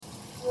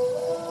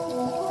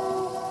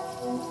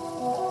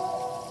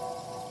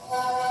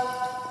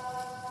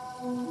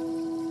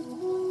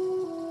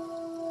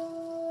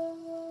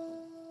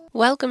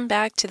Welcome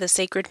back to the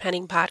Sacred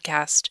Penning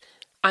Podcast.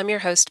 I'm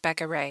your host,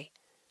 Becca Ray.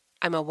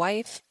 I'm a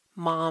wife,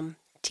 mom,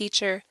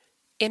 teacher,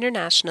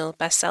 international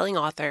best-selling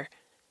author,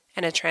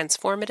 and a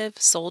transformative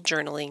soul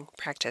journaling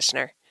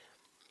practitioner.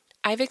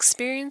 I've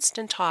experienced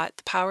and taught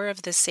the power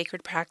of this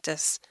sacred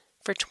practice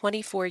for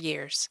 24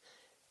 years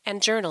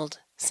and journaled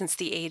since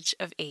the age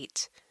of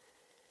 8.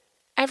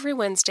 Every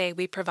Wednesday,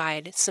 we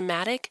provide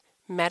somatic,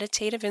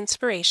 meditative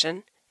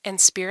inspiration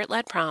and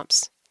spirit-led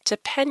prompts to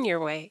pen your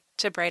way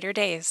to brighter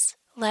days.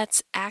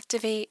 Let's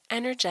activate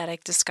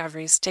energetic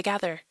discoveries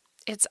together.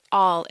 It's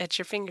all at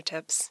your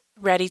fingertips.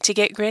 Ready to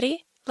get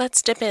gritty?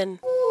 Let's dip in.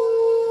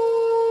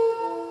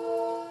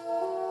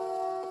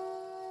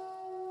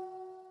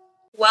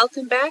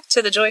 Welcome back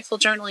to the Joyful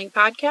Journaling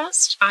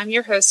Podcast. I'm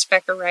your host,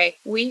 Becca Ray.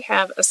 We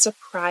have a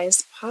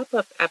surprise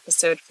pop-up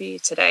episode for you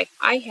today.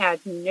 I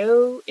had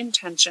no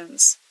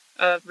intentions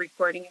of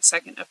recording a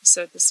second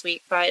episode this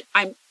week, but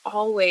I'm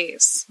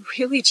always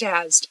really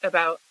jazzed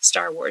about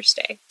Star Wars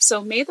Day.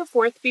 So may the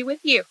 4th be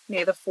with you.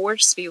 May the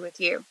Force be with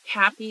you.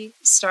 Happy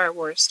Star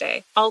Wars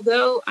Day.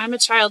 Although I'm a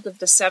child of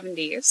the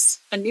 70s,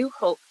 A New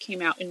Hope came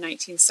out in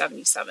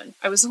 1977.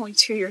 I was only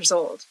 2 years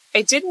old.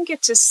 I didn't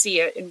get to see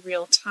it in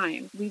real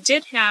time. We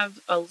did have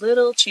a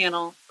little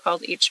channel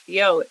called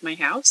HBO at my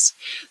house,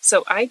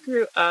 so I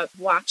grew up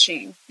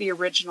watching the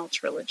original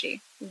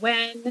trilogy.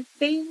 When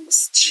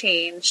things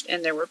changed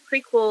and there were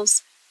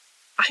prequels,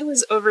 I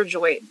was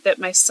overjoyed that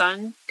my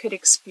son could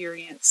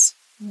experience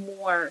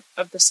more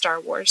of the Star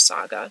Wars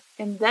saga.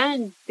 And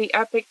then the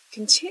epic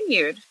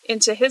continued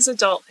into his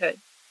adulthood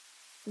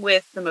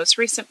with the most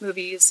recent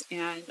movies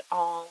and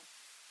all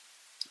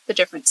the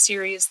different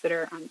series that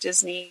are on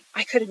Disney.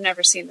 I could have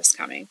never seen this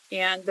coming.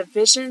 And the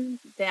vision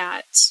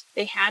that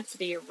they had for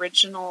the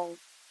original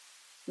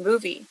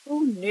movie,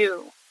 who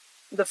knew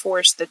the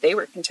force that they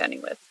were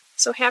contending with?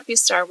 So happy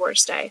Star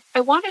Wars Day.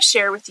 I want to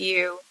share with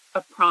you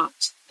a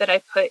prompt that I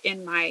put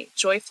in my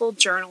Joyful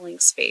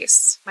Journaling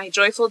space, my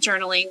Joyful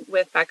Journaling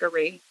with Becca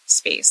Ray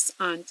space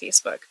on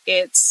Facebook.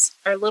 It's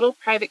our little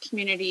private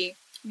community.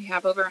 We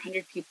have over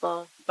 100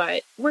 people,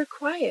 but we're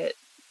quiet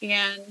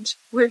and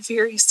we're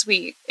very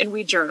sweet and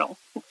we journal.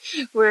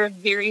 We're a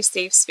very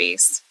safe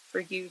space for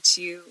you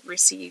to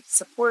receive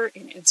support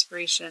and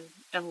inspiration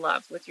and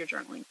love with your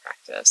journaling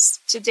practice.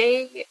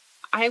 Today,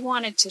 I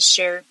wanted to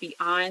share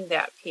beyond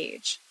that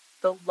page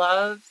the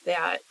love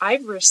that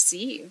I've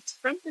received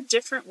from the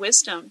different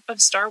wisdom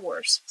of Star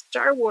Wars.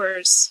 Star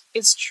Wars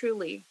is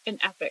truly an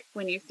epic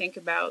when you think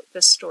about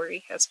the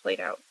story has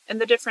played out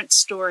and the different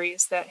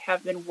stories that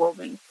have been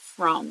woven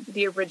from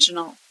the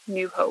original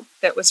New Hope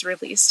that was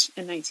released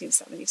in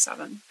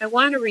 1977. I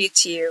want to read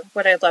to you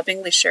what I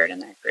lovingly shared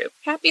in that group.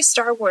 Happy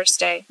Star Wars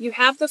Day. You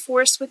have the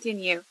Force within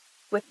you,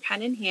 with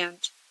pen in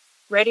hand,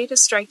 ready to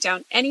strike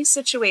down any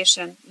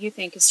situation you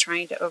think is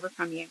trying to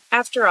overcome you.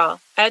 After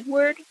all,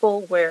 Edward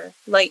Bulwer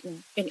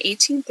Lytton in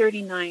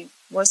 1839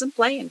 wasn't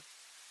playing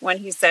when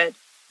he said,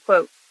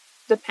 quote,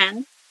 "The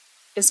pen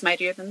is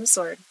mightier than the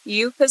sword.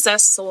 You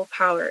possess soul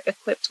power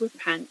equipped with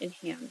pen in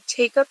hand.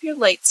 Take up your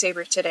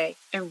lightsaber today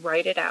and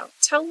write it out.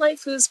 Tell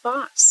life who's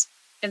boss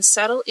and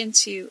settle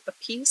into a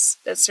peace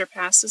that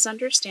surpasses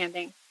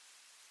understanding,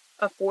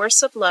 a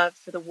force of love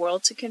for the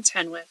world to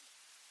contend with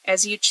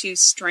as you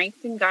choose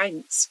strength and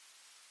guidance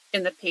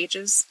in the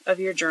pages of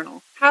your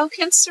journal. How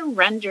can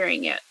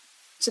surrendering it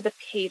to the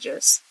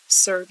pages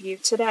serve you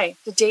today?"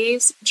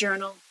 Today's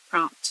journal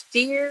prompt.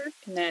 Dear,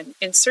 and then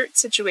insert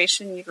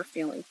situation you were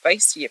feeling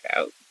feisty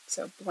about.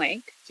 So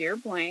blank, dear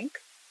blank.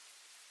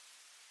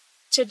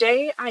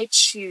 Today I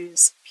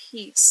choose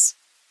peace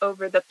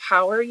over the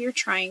power you're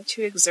trying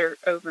to exert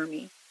over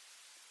me.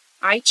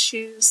 I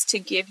choose to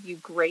give you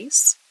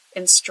grace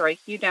and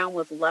strike you down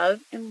with love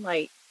and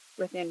light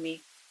within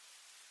me.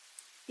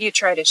 You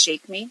try to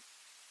shake me,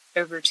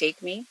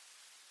 overtake me,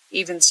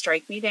 even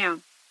strike me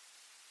down.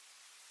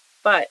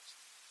 But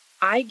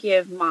I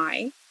give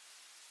my,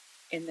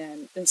 and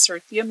then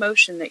insert the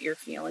emotion that you're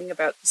feeling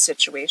about the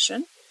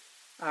situation.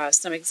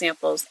 Some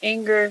examples: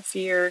 anger,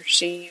 fear,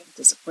 shame,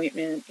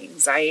 disappointment,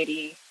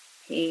 anxiety,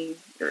 pain,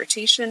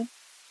 irritation.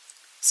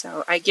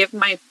 So I give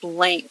my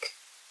blank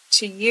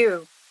to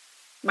you,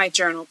 my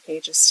journal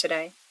pages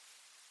today.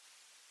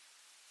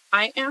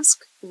 I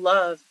ask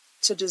love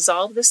to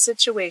dissolve this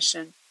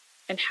situation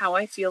and how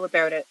I feel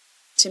about it,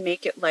 to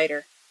make it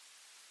lighter,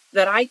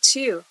 that I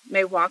too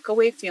may walk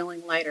away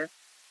feeling lighter,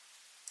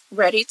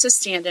 ready to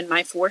stand in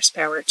my force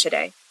power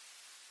today.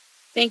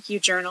 Thank you,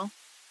 journal.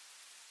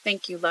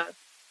 Thank you, love.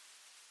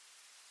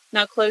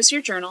 Now close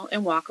your journal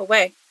and walk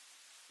away.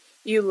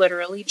 You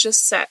literally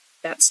just set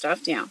that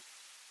stuff down.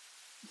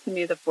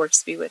 May the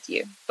Force be with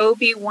you.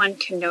 Obi-Wan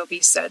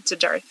Kenobi said to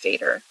Darth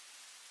Vader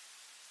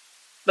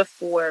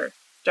before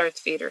Darth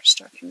Vader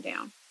struck him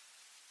down.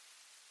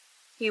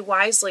 He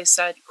wisely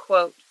said,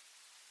 quote,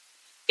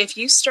 "If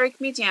you strike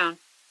me down,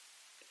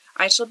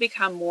 I shall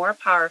become more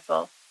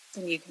powerful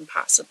than you can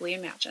possibly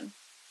imagine."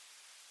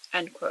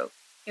 End quote.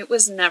 It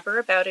was never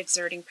about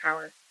exerting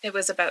power. It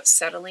was about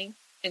settling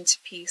into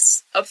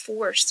peace, a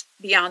force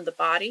beyond the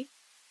body,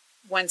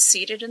 one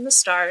seated in the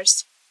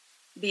stars,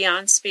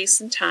 beyond space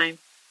and time,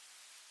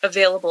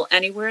 available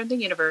anywhere in the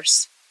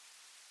universe,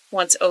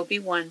 once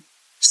Obi-Wan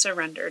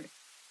surrendered.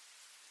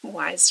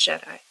 Wise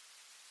Jedi.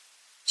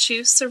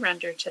 Choose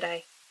surrender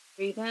today.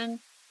 Breathe in.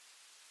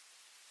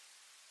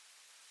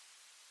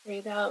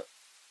 Breathe out.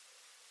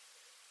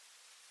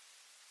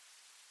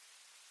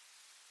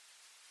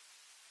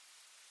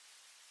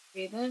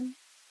 Breathe in.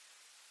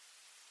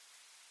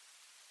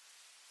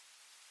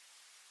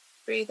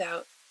 Breathe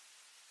out.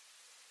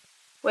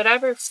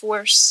 Whatever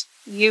force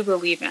you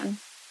believe in,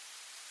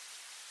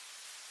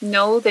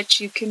 know that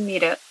you can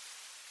meet it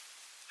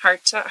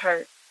heart to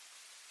heart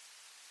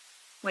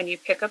when you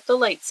pick up the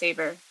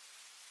lightsaber,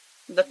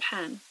 the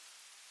pen,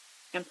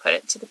 and put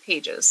it to the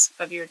pages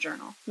of your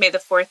journal. May the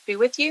 4th be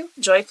with you.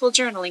 Joyful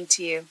journaling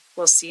to you.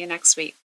 We'll see you next week.